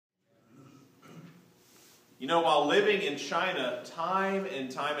You know, while living in China, time and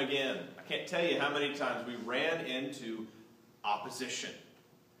time again, I can't tell you how many times we ran into opposition.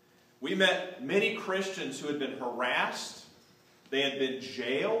 We met many Christians who had been harassed, they had been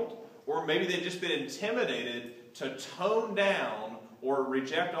jailed, or maybe they'd just been intimidated to tone down or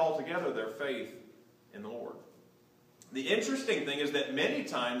reject altogether their faith in the Lord. The interesting thing is that many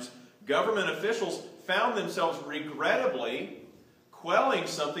times government officials found themselves regrettably quelling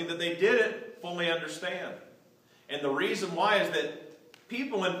something that they didn't fully understand. And the reason why is that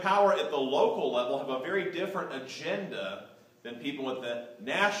people in power at the local level have a very different agenda than people at the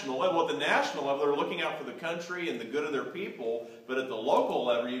national level. At the national level, they're looking out for the country and the good of their people. But at the local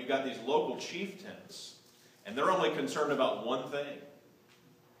level, you've got these local chieftains. And they're only concerned about one thing: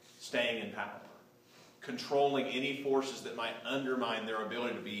 staying in power, controlling any forces that might undermine their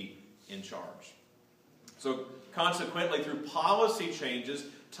ability to be in charge. So consequently, through policy changes,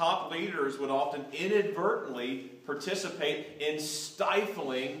 top leaders would often inadvertently participate in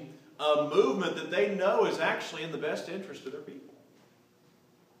stifling a movement that they know is actually in the best interest of their people.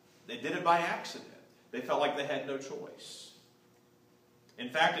 They did it by accident. They felt like they had no choice. In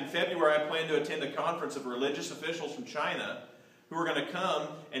fact, in February, I plan to attend a conference of religious officials from China who are going to come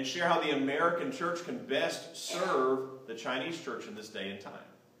and share how the American church can best serve the Chinese church in this day and time.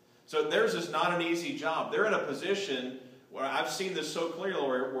 So theirs is not an easy job. They're in a position where I've seen this so clearly,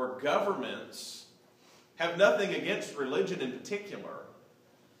 where governments have nothing against religion in particular,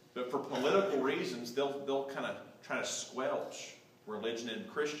 but for political reasons, they'll kind of try to squelch religion and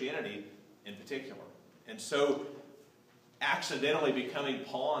Christianity in particular. And so accidentally becoming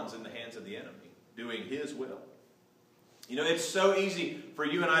pawns in the hands of the enemy, doing his will. You know, it's so easy for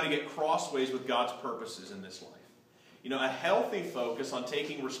you and I to get crossways with God's purposes in this life. You know, a healthy focus on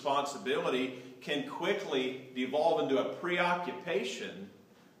taking responsibility can quickly devolve into a preoccupation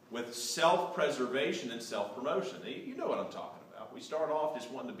with self-preservation and self-promotion. You know what I'm talking about. We start off just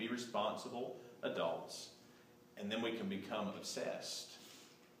wanting to be responsible adults, and then we can become obsessed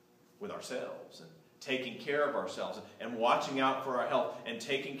with ourselves and taking care of ourselves and watching out for our health and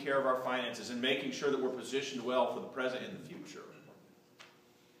taking care of our finances and making sure that we're positioned well for the present and the future.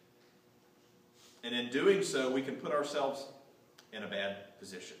 And in doing so, we can put ourselves in a bad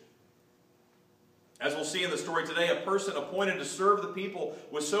position. As we'll see in the story today, a person appointed to serve the people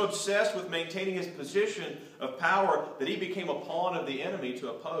was so obsessed with maintaining his position of power that he became a pawn of the enemy to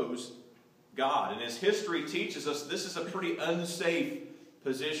oppose God. And as history teaches us, this is a pretty unsafe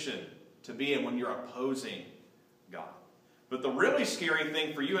position to be in when you're opposing God. But the really scary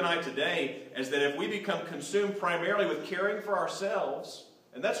thing for you and I today is that if we become consumed primarily with caring for ourselves,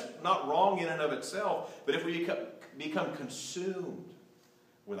 and that's not wrong in and of itself, but if we become consumed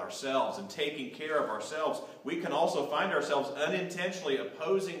with ourselves and taking care of ourselves, we can also find ourselves unintentionally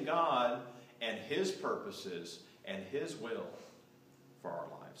opposing God and His purposes and His will for our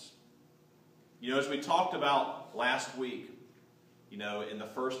lives. You know, as we talked about last week, you know, in the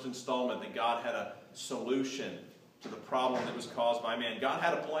first installment, that God had a solution to the problem that was caused by man. God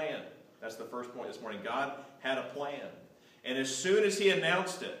had a plan. That's the first point this morning. God had a plan. And as soon as He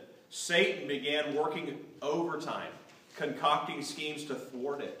announced it, Satan began working overtime, concocting schemes to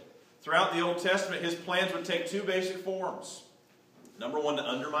thwart it. Throughout the Old Testament, his plans would take two basic forms. Number one, to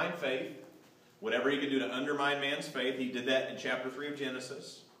undermine faith. Whatever he could do to undermine man's faith, he did that in chapter 3 of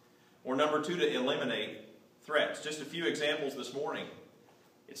Genesis. Or number two, to eliminate threats. Just a few examples this morning.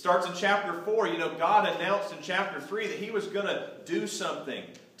 It starts in chapter 4. You know, God announced in chapter 3 that He was going to do something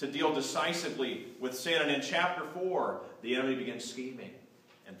to deal decisively with sin. And in chapter 4, the enemy begins scheming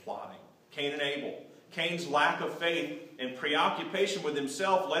and plotting. Cain and Abel. Cain's lack of faith and preoccupation with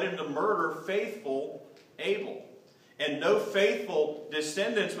himself led him to murder faithful Abel. And no faithful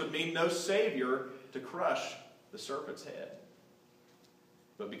descendants would mean no Savior to crush the serpent's head.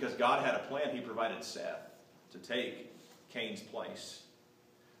 But because God had a plan, He provided Seth to take Cain's place.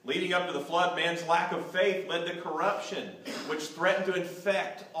 Leading up to the flood, man's lack of faith led to corruption, which threatened to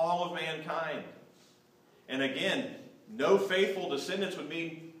infect all of mankind. And again, no faithful descendants would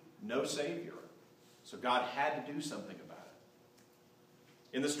mean no Savior. So God had to do something about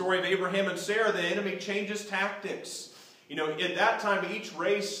it. In the story of Abraham and Sarah, the enemy changes tactics. You know, at that time, each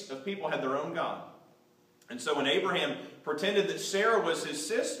race of people had their own god. And so when Abraham pretended that Sarah was his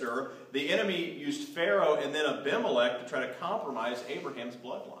sister, the enemy used Pharaoh and then Abimelech to try to compromise Abraham's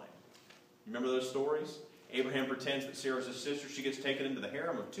bloodline. Remember those stories? Abraham pretends that Sarah's his sister. She gets taken into the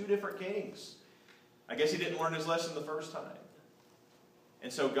harem of two different kings. I guess he didn't learn his lesson the first time.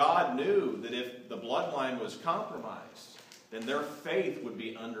 And so God knew that if the bloodline was compromised, then their faith would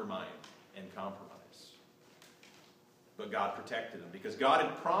be undermined and compromised. but God protected him because God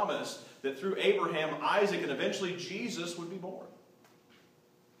had promised that through Abraham, Isaac, and eventually Jesus would be born.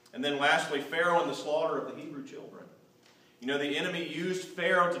 And then lastly, Pharaoh and the slaughter of the Hebrew children. You know, the enemy used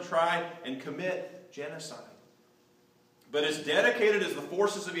Pharaoh to try and commit genocide. But as dedicated as the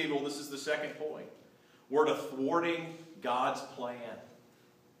forces of evil, this is the second point, were to thwarting God's plan.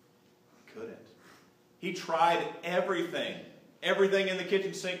 He couldn't. He tried everything in the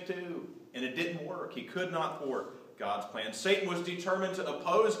kitchen sink too, and it didn't work. He could not thwart God's plan. Satan was determined to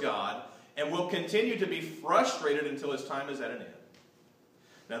oppose God and will continue to be frustrated until his time is at an end.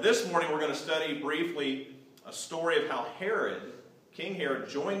 Now this morning we're going to study briefly a story of how Herod, King Herod,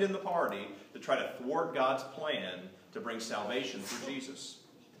 joined in the party to try to thwart God's plan to bring salvation through Jesus.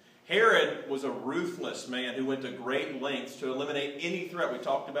 Herod was a ruthless man who went to great lengths to eliminate any threat. We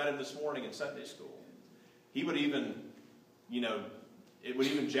talked about him this morning in Sunday school. He would even, it would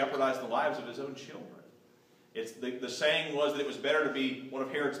even jeopardize the lives of his own children. The saying was that it was better to be one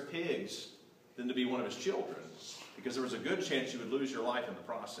of Herod's pigs than to be one of his children, because there was a good chance you would lose your life in the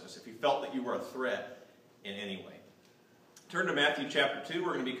process if he felt that you were a threat in any way. Turn to Matthew chapter 2.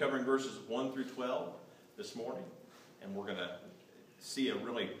 We're going to be covering verses 1 through 12 this morning, and we're going to see a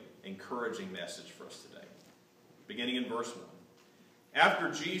really encouraging message for us today. Beginning in verse 1.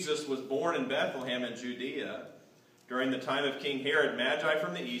 After Jesus was born in Bethlehem in Judea, during the time of King Herod, Magi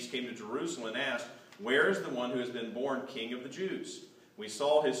from the east came to Jerusalem and asked, "Where is the one who has been born King of the Jews? We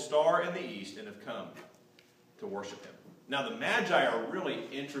saw his star in the east and have come to worship him." Now the Magi are a really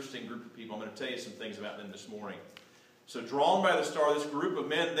interesting group of people. I'm going to tell you some things about them this morning. So drawn by the star, this group of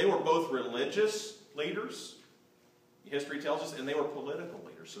men, they were both religious leaders, history tells us, and they were political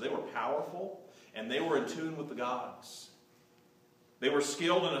leaders. So they were powerful, and they were in tune with the gods. They were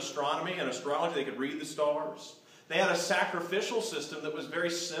skilled in astronomy and astrology. They could read the stars. They had a sacrificial system that was very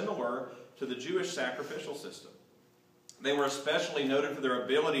similar to the Jewish sacrificial system. They were especially noted for their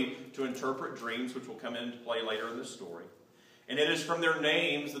ability to interpret dreams, which will come into play later in this story. And it is from their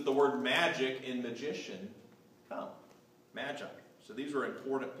names that the word magic and magician come. Magi. So these were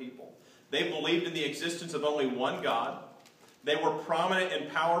important people. They believed in the existence of only one God. They were prominent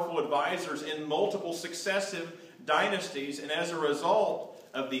and powerful advisors in multiple successive dynasties, and as a result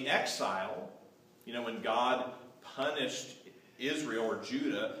of the exile, when God punished Israel or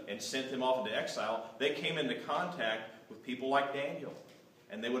Judah and sent them off into exile, they came into contact with people like Daniel,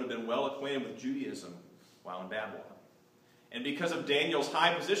 and they would have been well acquainted with Judaism while in Babylon. And because of Daniel's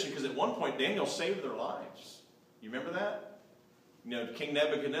high position, because at one point Daniel saved their lives. You remember that? King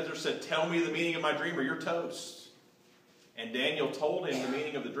Nebuchadnezzar said, "Tell me the meaning of my dream or you're toast." And Daniel told him the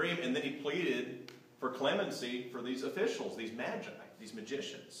meaning of the dream, and then he pleaded for clemency for these officials, these magi, these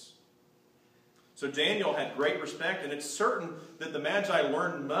magicians. So Daniel had great respect, and it's certain that the Magi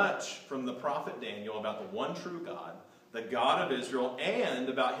learned much from the prophet Daniel about the one true God, the God of Israel, and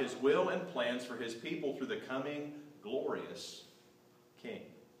about his will and plans for his people through the coming glorious king.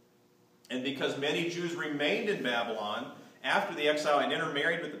 And because many Jews remained in Babylon after the exile and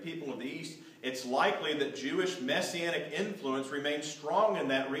intermarried with the people of the east, it's likely that Jewish messianic influence remained strong in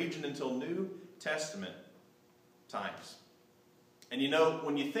that region until New Testament times. And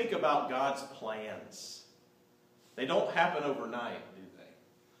when you think about God's plans, they don't happen overnight, do they?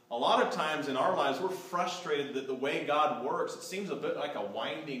 A lot of times in our lives, we're frustrated that the way God works, it seems a bit like a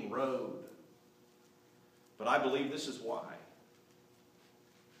winding road. But I believe this is why.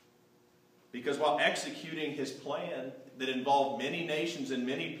 Because while executing his plan that involved many nations and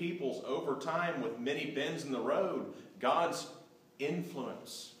many peoples over time with many bends in the road, God's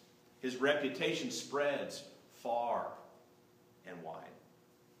influence, his reputation spreads far and wide.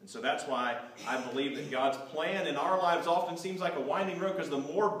 And so that's why I believe that God's plan in our lives often seems like a winding road, because the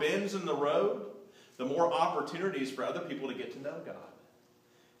more bends in the road, the more opportunities for other people to get to know God.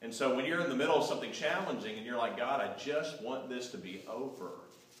 And so when you're in the middle of something challenging and you're like, "God, I just want this to be over,"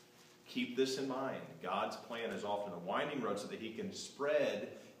 keep this in mind. God's plan is often a winding road so that he can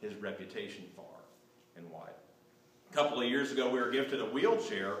spread his reputation far and wide. A couple of years ago, we were gifted a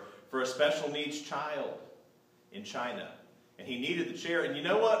wheelchair for a special needs child in China. And he needed the chair. And you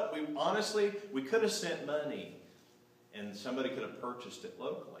know what? We could have sent money and somebody could have purchased it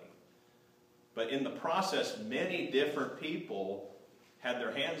locally. But in the process, many different people had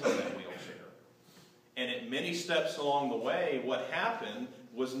their hands on that wheelchair. And at many steps along the way, what happened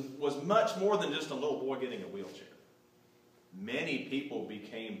was much more than just a little boy getting a wheelchair. Many people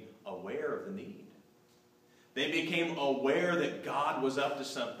became aware of the need. They became aware that God was up to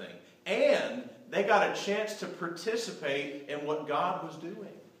something. And they got a chance to participate in what God was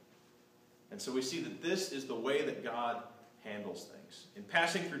doing. And so we see that this is the way that God handles things. In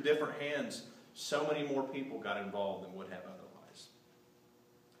passing through different hands so many more people got involved than would have otherwise.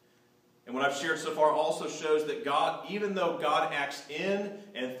 And what I've shared so far also shows that God, even though God acts in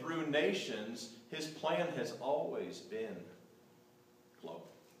and through nations, his plan has always been global.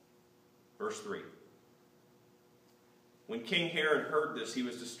 Verse 3. When King Herod heard this, he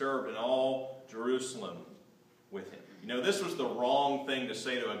was disturbed, and all Jerusalem with him. You know, this was the wrong thing to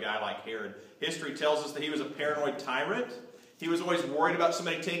say to a guy like Herod. History tells us that he was a paranoid tyrant. He was always worried about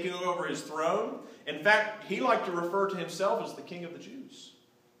somebody taking over his throne. In fact, he liked to refer to himself as the king of the Jews.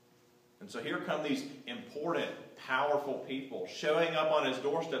 And so here come these important, powerful people showing up on his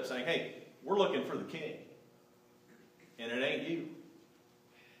doorstep saying, hey, we're looking for the king. And it ain't you.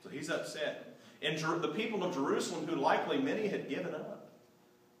 So he's upset. And the people of Jerusalem, who likely many had given up.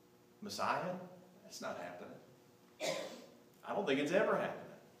 Messiah? That's not happening. I don't think it's ever happening.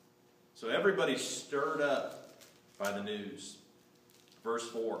 So everybody's stirred up by the news. Verse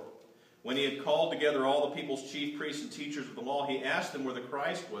 4. When he had called together all the people's chief priests and teachers of the law, he asked them where the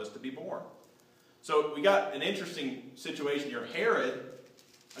Christ was to be born. So we got an interesting situation here. Herod,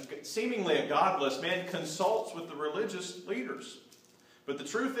 seemingly a godless man, consults with the religious leaders. But the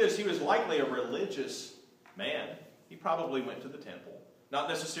truth is, he was likely a religious man. He probably went to the temple. Not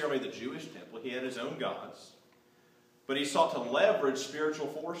necessarily the Jewish temple. He had his own gods. But he sought to leverage spiritual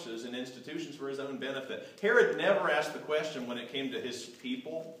forces and institutions for his own benefit. Herod never asked the question when it came to his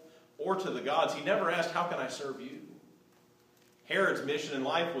people or to the gods. He never asked, how can I serve you? Herod's mission in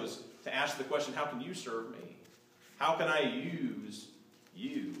life was to ask the question, how can you serve me? How can I use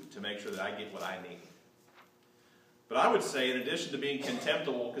you to make sure that I get what I need? But I would say, in addition to being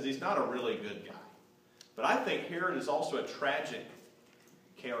contemptible, because he's not a really good guy, but I think Herod is also a tragic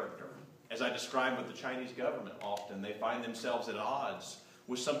character. As I described with the Chinese government often, they find themselves at odds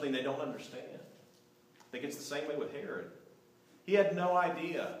with something they don't understand. I think it's the same way with Herod. He had no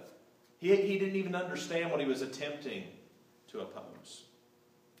idea. He didn't even understand what he was attempting to oppose.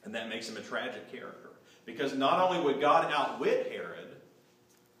 And that makes him a tragic character. Because not only would God outwit Herod,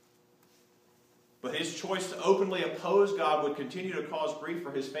 but his choice to openly oppose God would continue to cause grief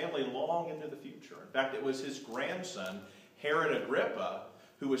for his family long into the future. In fact, it was his grandson, Herod Agrippa,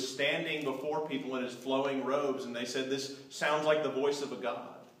 who was standing before people in his flowing robes, and they said, this sounds like the voice of a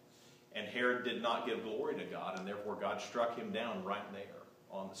god. And Herod did not give glory to God, and therefore God struck him down right there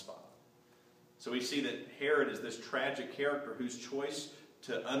on the spot. So we see that Herod is this tragic character whose choice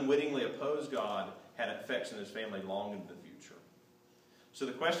to unwittingly oppose God had effects in his family long into the future. So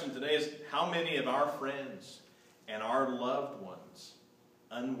the question today is, how many of our friends and our loved ones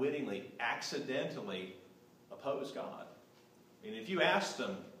unwittingly, accidentally oppose God? I mean, if you ask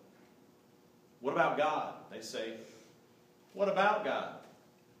them, what about God? They say, what about God?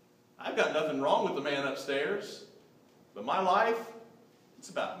 I've got nothing wrong with the man upstairs, but my life, it's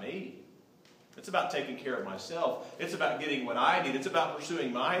about me. It's about taking care of myself. It's about getting what I need. It's about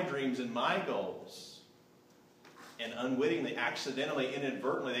pursuing my dreams and my goals. And unwittingly, accidentally,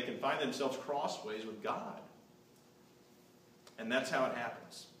 inadvertently, they can find themselves crossways with God. And that's how it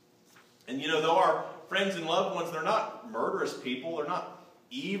happens. And you know, though our friends and loved ones, they're not murderous people, they're not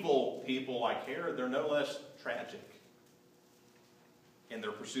evil people like Herod, they're no less tragic in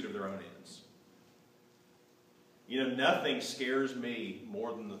their pursuit of their own ends. You know, nothing scares me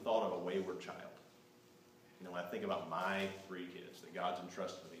more than the thought of a wayward child. You know, when I think about my 3 kids that God's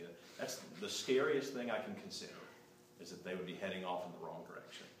entrusted me, that's the scariest thing I can consider, is that they would be heading off in the wrong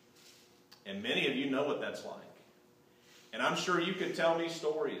direction. And many of you know what that's like. And I'm sure you could tell me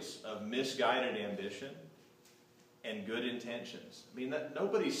stories of misguided ambition and good intentions. I mean,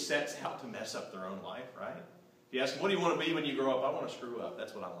 nobody sets out to mess up their own life, right? If you ask them, what do you want to be when you grow up? I want to screw up.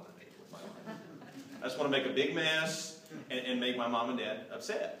 That's what I want to be with my life. I just want to make a big mess and make my mom and dad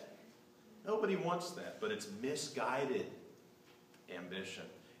upset. Nobody wants that, but it's misguided ambition.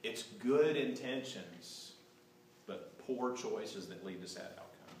 It's good intentions, but poor choices that lead to sad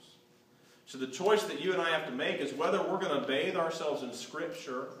outcomes. So the choice that you and I have to make is whether we're going to bathe ourselves in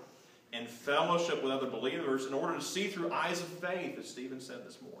Scripture and fellowship with other believers in order to see through eyes of faith, as Stephen said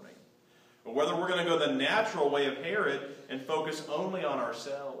this morning, or whether we're going to go the natural way of Herod and focus only on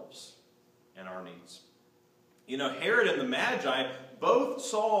ourselves and our needs. You know, Herod and the Magi both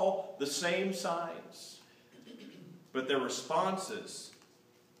saw the same signs, but their responses,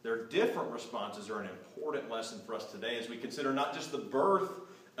 their different responses, are an important lesson for us today as we consider not just the birth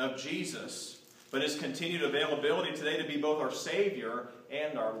of Jesus, but his continued availability today to be both our Savior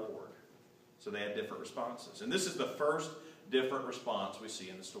and our Lord. So they had different responses. And this is the first different response we see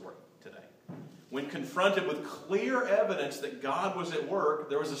in the story today. When confronted with clear evidence that God was at work,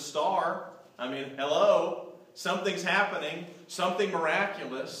 there was a star. I mean, hello, something's happening, something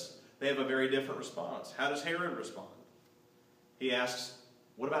miraculous. they have a very different response. How does Herod respond? He asks,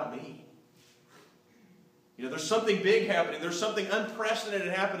 what about me? There's something big happening. There's something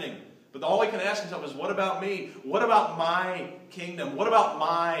unprecedented happening. But all he can ask himself is, what about me? What about my kingdom? What about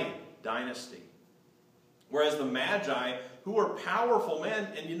my dynasty? Whereas the Magi, who were powerful men,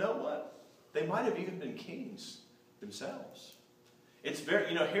 and you know what? They might have even been kings themselves.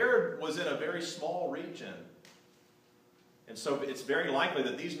 Herod was in a very small region. And so it's very likely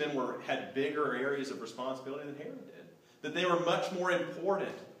that these men had bigger areas of responsibility than Herod did. That they were much more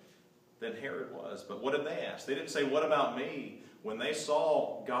important than Herod was. But what did they ask? They didn't say, what about me? When they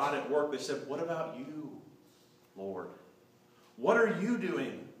saw God at work, they said, what about you, Lord? What are you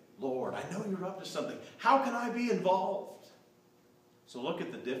doing, Lord? I know you're up to something. How can I be involved? So look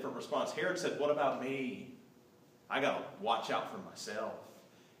at the different response. Herod said, what about me? I got to watch out for myself.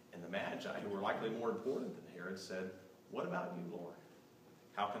 And the Magi, who were likely more important than Herod, said, what about you, Lord?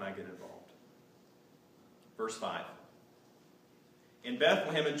 How can I get involved? Verse 5. In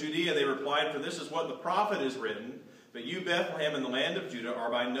Bethlehem in Judea they replied, for this is what the prophet has written, but you, Bethlehem, in the land of Judah,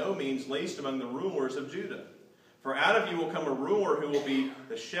 are by no means least among the rulers of Judah. For out of you will come a ruler who will be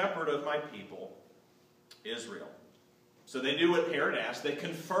the shepherd of my people, Israel. So they do what Herod asked. They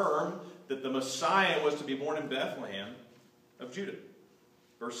confirm that the Messiah was to be born in Bethlehem of Judah.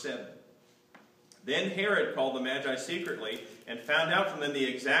 Verse 7. Then Herod called the Magi secretly and found out from them the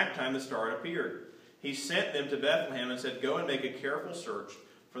exact time the star had appeared. He sent them to Bethlehem and said, go and make a careful search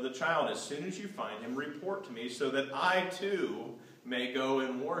for the child. As soon as you find him, report to me so that I too may go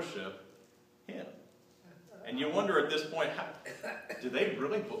and worship him. And you wonder at this point,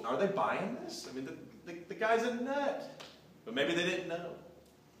 are they buying this? I mean, the guy's a nut. But maybe they didn't know.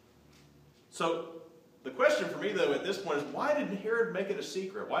 So the question for me, though, at this point is, why did Herod make it a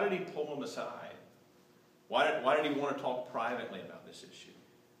secret? Why did he pull them aside? Why did he want to talk privately about this issue?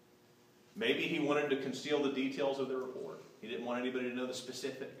 Maybe he wanted to conceal the details of the report. He didn't want anybody to know the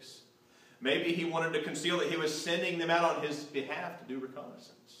specifics. Maybe he wanted to conceal that he was sending them out on his behalf to do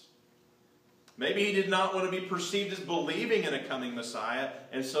reconnaissance. Maybe he did not want to be perceived as believing in a coming Messiah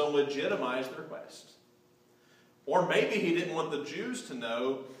and so legitimize the request. Or maybe he didn't want the Jews to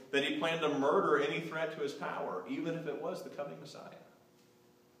know that he planned to murder any threat to his power, even if it was the coming Messiah.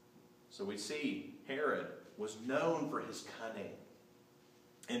 So we see Herod was known for his cunning.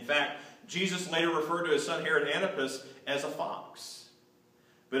 In fact, Jesus later referred to his son Herod Antipas as a fox.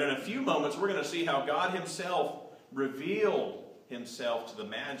 But in a few moments, we're going to see how God himself revealed himself to the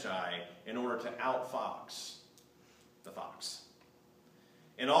Magi in order to outfox the fox.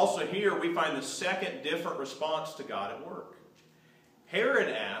 And also here we find the second different response to God at work. Herod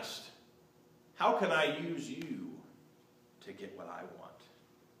asked, how can I use you to get what I want?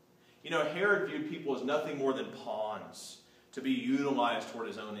 Herod viewed people as nothing more than pawns to be utilized toward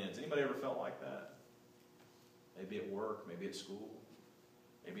his own ends. Anybody ever felt like that? Maybe at work, maybe at school,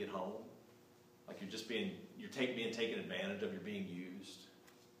 maybe at home. Like you're being taken advantage of, you're being used.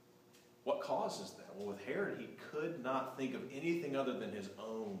 What causes that? Well, with Herod, he could not think of anything other than his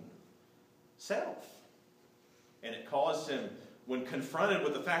own self. And it caused him, when confronted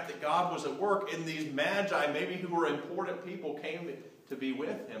with the fact that God was at work, and these Magi, maybe who were important people, came to be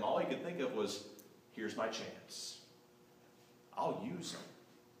with him, all he could think of was, here's my chance. I'll use them.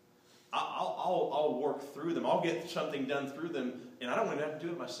 I'll work through them. I'll get something done through them, and I don't even have to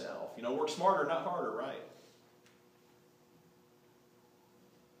do it myself. Work smarter, not harder, right?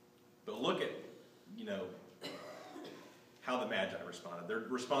 But look at, how the Magi responded. Their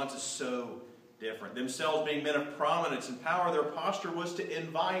response is so different. Themselves being men of prominence and power, their posture was to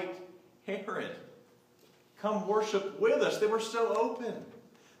invite Herod. Come worship with us. They were so open.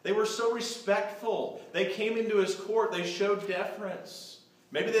 They were so respectful. They came into his court. They showed deference.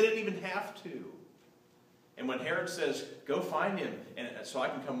 Maybe they didn't even have to. And when Herod says, go find him and so I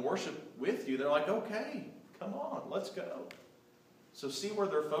can come worship with you, they're like, okay, come on, let's go. So see where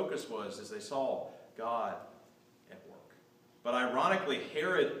their focus was as they saw God at work. But ironically,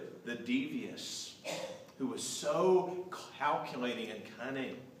 Herod the devious, who was so calculating and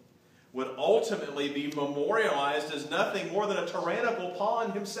cunning, would ultimately be memorialized as nothing more than a tyrannical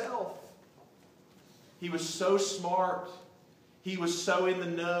pawn himself. He was so smart. He was so in the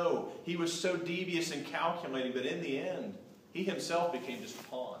know. He was so devious and calculating that in the end, he himself became just a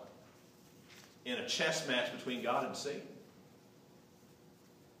pawn in a chess match between God and Satan.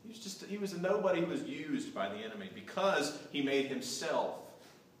 He was a nobody who was used by the enemy because he made himself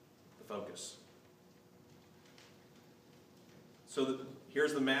the focus. So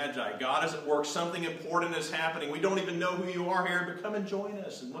here's the Magi. God is at work. Something important is happening. We don't even know who you are here, but come and join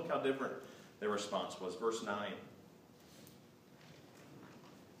us. And look how different their response was. Verse 9.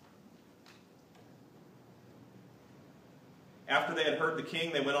 After they had heard the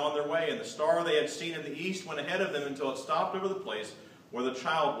king, they went on their way, and the star they had seen in the east went ahead of them until it stopped over the place where the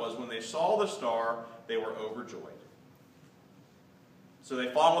child was. When they saw the star, they were overjoyed. So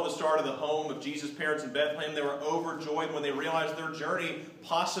they followed the star to the home of Jesus' parents in Bethlehem. They were overjoyed when they realized their journey,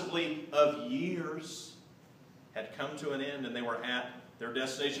 possibly of years, had come to an end, and they were at their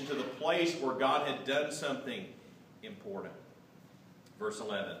destination, to the place where God had done something important. Verse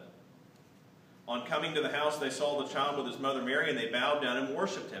 11. On coming to the house, they saw the child with his mother Mary, and they bowed down and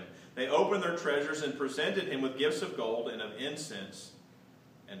worshipped him. They opened their treasures and presented him with gifts of gold and of incense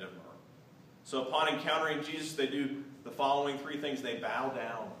and of myrrh. So upon encountering Jesus, they do the following three things. They bow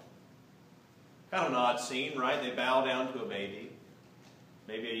down. Kind of an odd scene, right? They bow down to a baby,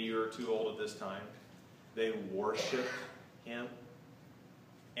 maybe a year or two old at this time. They worshiped him,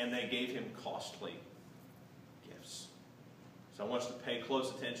 and they gave him costly gifts. So I want us to pay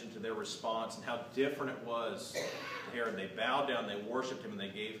close attention to their response and how different it was to Herod. They bowed down, they worshipped him, and they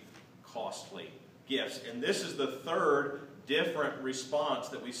gave costly gifts. And this is the third different response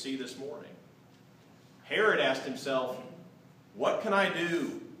that we see this morning. Herod asked himself, what can I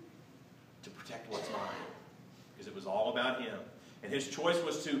do to protect what's mine? Because it was all about him. And his choice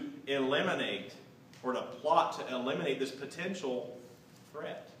was to eliminate, or to plot to eliminate, this potential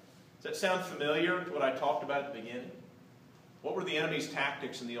threat. Does that sound familiar to what I talked about at the beginning? What were the enemy's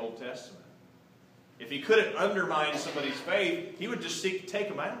tactics in the Old Testament? If he couldn't undermine somebody's faith, he would just seek to take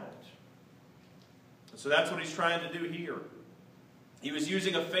them out. And so that's what he's trying to do here. He was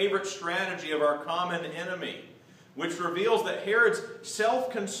using a favorite strategy of our common enemy, which reveals that Herod's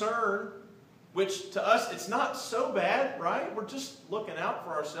self-concern, which to us, it's not so bad, right? We're just looking out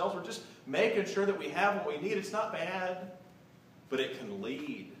for ourselves. We're just making sure that we have what we need. It's not bad. But it can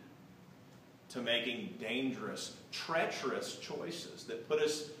lead to making dangerous, treacherous choices that put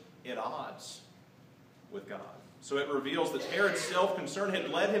us at odds with God. So it reveals that Herod's self-concern had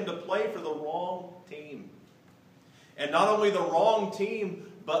led him to play for the wrong team. And not only the wrong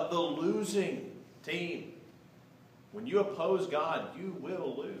team, but the losing team. When you oppose God, you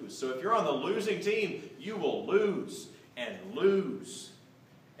will lose. So if you're on the losing team, you will lose and lose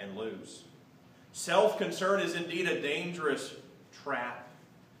and lose. Self-concern is indeed a dangerous trap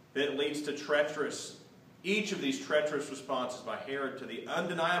that leads to each of these treacherous responses by Herod to the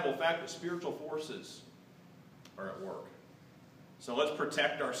undeniable fact that spiritual forces are at work. So let's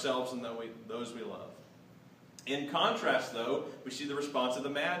protect ourselves and those we love. In contrast, though, we see the response of the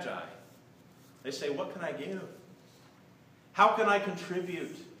Magi. They say, what can I give? How can I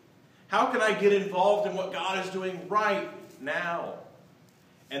contribute? How can I get involved in what God is doing right now?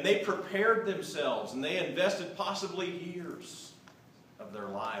 And they prepared themselves, and they invested possibly years of their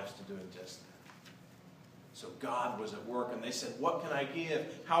lives to doing just that. So God was at work, and they said, what can I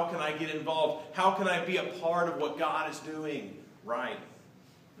give? How can I get involved? How can I be a part of what God is doing right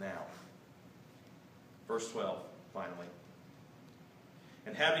now? Verse 12, finally.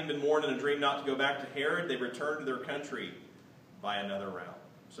 And having been warned in a dream not to go back to Herod, they returned to their country by another route.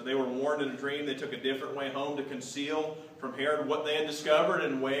 So they were warned in a dream. They took a different way home to conceal from Herod what they had discovered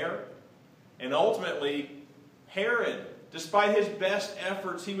and where. And ultimately, Herod, despite his best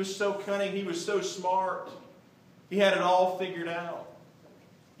efforts, he was so cunning, he was so smart. He had it all figured out.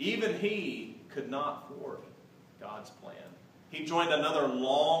 Even he could not thwart God's plan. He joined another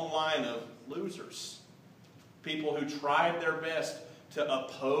long line of losers. People who tried their best to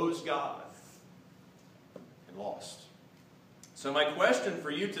oppose God and lost. So my question for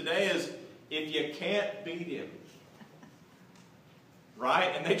you today is, if you can't beat him,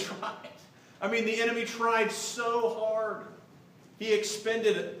 right? And they tried. I mean, the enemy tried so hard. He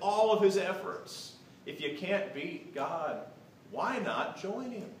expended all of his efforts. If you can't beat God, why not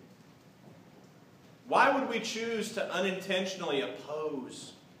join him? Why would we choose to unintentionally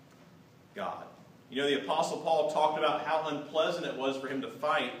oppose God? You know, the Apostle Paul talked about how unpleasant it was for him to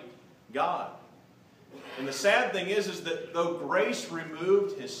fight God. And the sad thing is that though grace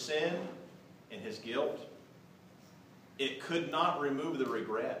removed his sin and his guilt, it could not remove the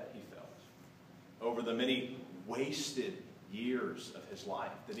regret he felt over the many wasted years of his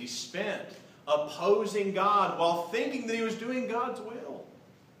life that he spent opposing God while thinking that he was doing God's will.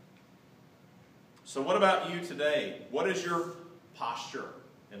 So what about you today? What is your posture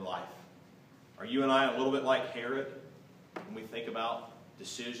in life? Are you and I a little bit like Herod when we think about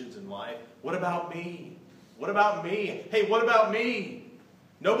decisions in life? What about me? What about me? Hey, what about me?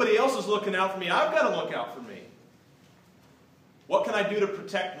 Nobody else is looking out for me. I've got to look out for me. What can I do to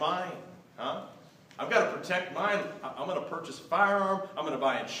protect mine? I've got to protect mine. I'm going to purchase a firearm. I'm going to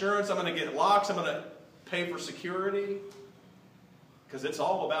buy insurance. I'm going to get locks. I'm going to pay for security. Because it's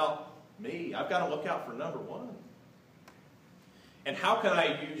all about me. I've got to look out for number one. And how can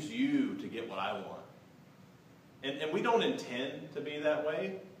I use you to get what I want? And we don't intend to be that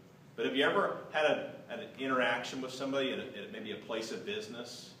way. But have you ever had an interaction with somebody at maybe a place of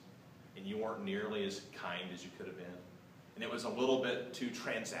business, and you weren't nearly as kind as you could have been? And it was a little bit too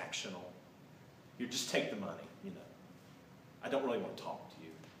transactional. You just take the money, you know. I don't really want to talk to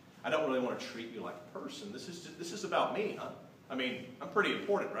you. I don't really want to treat you like a person. This is about me, huh? I mean, I'm pretty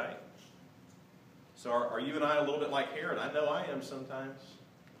important, right? So are you and I a little bit like Herod? I know I am sometimes.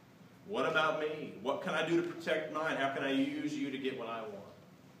 What about me? What can I do to protect mine? How can I use you to get what I want?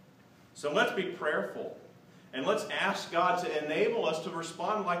 So let's be prayerful. And let's ask God to enable us to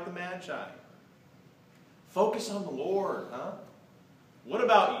respond like the Magi. Focus on the Lord, huh? What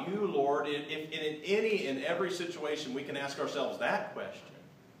about you, Lord? If in any and every situation we can ask ourselves that question.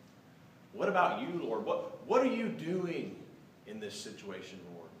 What about you, Lord? What are you doing in this situation,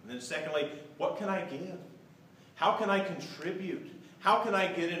 Lord? And then secondly, what can I give? How can I contribute? How can I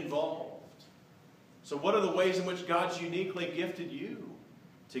get involved? So what are the ways in which God's uniquely gifted you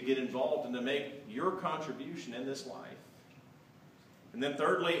to get involved and to make your contribution in this life? And then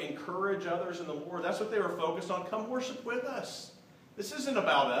thirdly, encourage others in the Lord. That's what they were focused on. Come worship with us. This isn't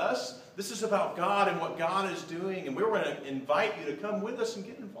about us. This is about God and what God is doing. And we're going to invite you to come with us and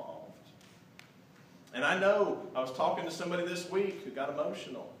get involved. And I know, I was talking to somebody this week who got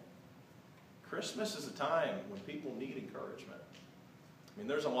emotional. Christmas is a time when people need encouragement. I mean,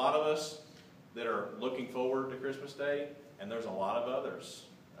 there's a lot of us that are looking forward to Christmas Day, and there's a lot of others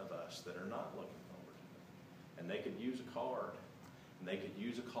of us that are not looking forward to it. And they could use a card, and they could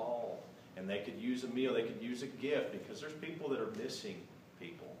use a call, and they could use a meal, they could use a gift, because there's people that are missing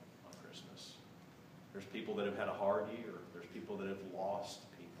people on Christmas. There's people that have had a hard year. There's people that have lost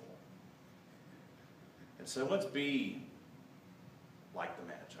people. And so let's be like the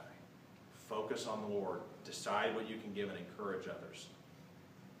Magi. Focus on the Lord. Decide what you can give and encourage others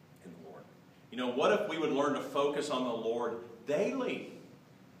in the Lord. You know, what if we would learn to focus on the Lord daily?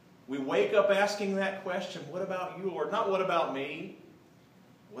 We wake up asking that question, what about you, Lord? Not what about me?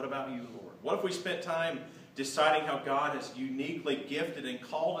 What about you, Lord? What if we spent time deciding how God has uniquely gifted and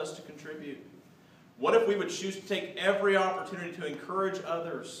called us to contribute? What if we would choose to take every opportunity to encourage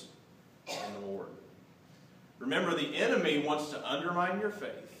others in the Lord? Remember, the enemy wants to undermine your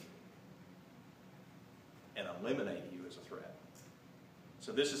faith and eliminate you as a threat.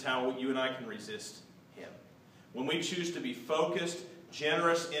 So this is how you and I can resist him. When we choose to be focused,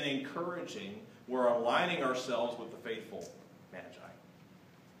 generous, and encouraging, we're aligning ourselves with the faithful Magi.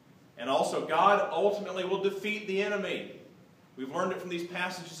 And also, God ultimately will defeat the enemy. We've learned it from these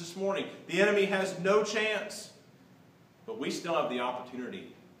passages this morning. The enemy has no chance, but we still have the opportunity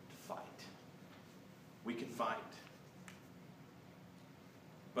to fight. We can fight.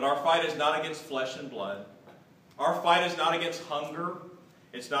 But our fight is not against flesh and blood. Our fight is not against hunger.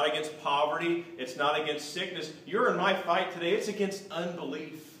 It's not against poverty. It's not against sickness. You're in my fight today. It's against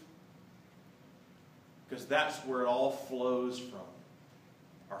unbelief. Because that's where it all flows from.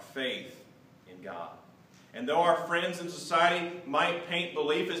 Our faith in God. And though our friends in society might paint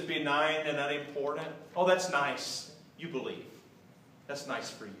belief as benign and unimportant, oh, that's nice. You believe. That's nice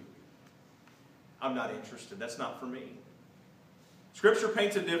for you. I'm not interested. That's not for me. Scripture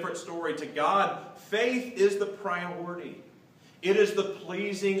paints a different story. To God, faith is the priority. It is the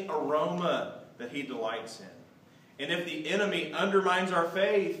pleasing aroma that he delights in. And if the enemy undermines our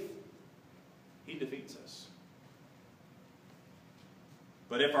faith, he defeats us.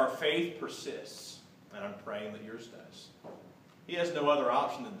 But if our faith persists, and I'm praying that yours does, he has no other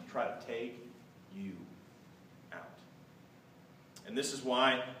option than to try to take you out. And this is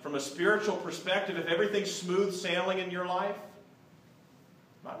why, from a spiritual perspective, if everything's smooth sailing in your life,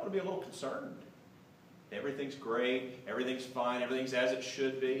 you might want to be a little concerned. Everything's great, everything's fine, everything's as it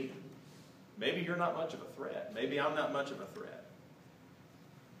should be. Maybe you're not much of a threat. Maybe I'm not much of a threat.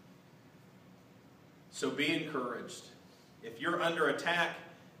 So be encouraged. If you're under attack,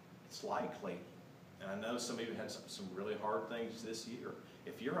 it's likely, and I know some of you had some really hard things this year.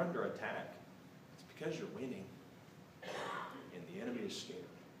 If you're under attack, it's because you're winning. And the enemy is scared.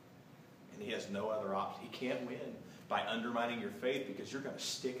 And he has no other option. He can't win by undermining your faith, because you're going to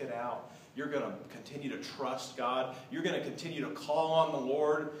stick it out. You're going to continue to trust God. You're going to continue to call on the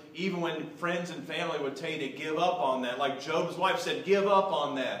Lord, even when friends and family would tell you to give up on that. Like Job's wife said, give up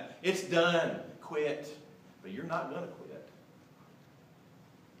on that. It's done. Quit. But you're not going to quit.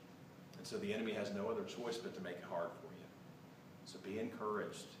 And so the enemy has no other choice but to make it hard for you. So be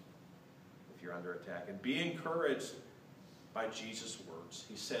encouraged if you're under attack. And be encouraged by Jesus' words.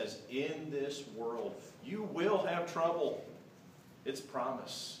 He says, in this world, you will have trouble. It's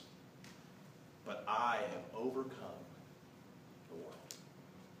promise. But I have overcome the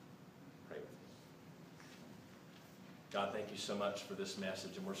God, thank you so much for this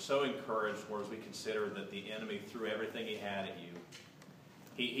message. And we're so encouraged, Lord, as we consider that the enemy threw everything he had at you.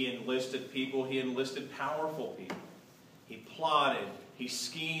 He enlisted people. He enlisted powerful people. He plotted. He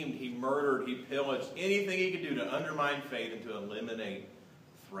schemed. He murdered. He pillaged. Anything he could do to undermine faith and to eliminate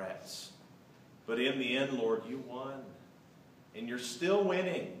threats. But in the end, Lord, you won. And you're still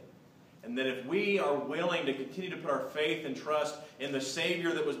winning. And that if we are willing to continue to put our faith and trust in the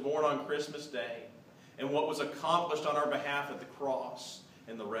Savior that was born on Christmas Day and what was accomplished on our behalf at the cross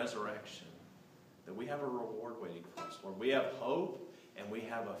and the resurrection, that we have a reward waiting for us, Lord. We have hope and we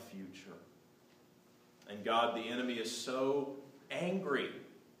have a future. And God, the enemy is so angry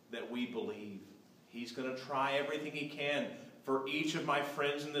that we believe. He's going to try everything he can for each of my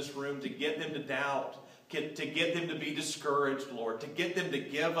friends in this room to get them to doubt, to get them to be discouraged, Lord, to get them to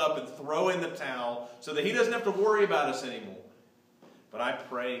give up and throw in the towel so that he doesn't have to worry about us anymore. But I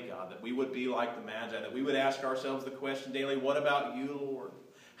pray, God, that we would be like the Magi, that we would ask ourselves the question daily, what about you, Lord?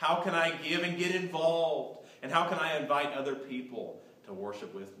 How can I give and get involved? And how can I invite other people to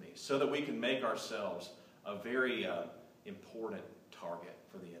worship with me so that we can make ourselves a very important target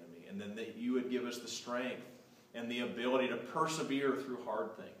for the enemy? And then that you would give us the strength and the ability to persevere through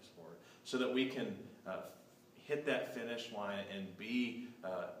hard things, Lord, so that we can hit that finish line and be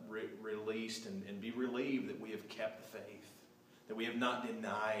released and be relieved that we have kept the faith, that we have not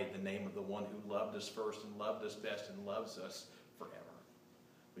denied the name of the one who loved us first and loved us best and loves us forever.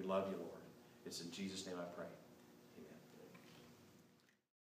 We love you, Lord. It's in Jesus' name I pray.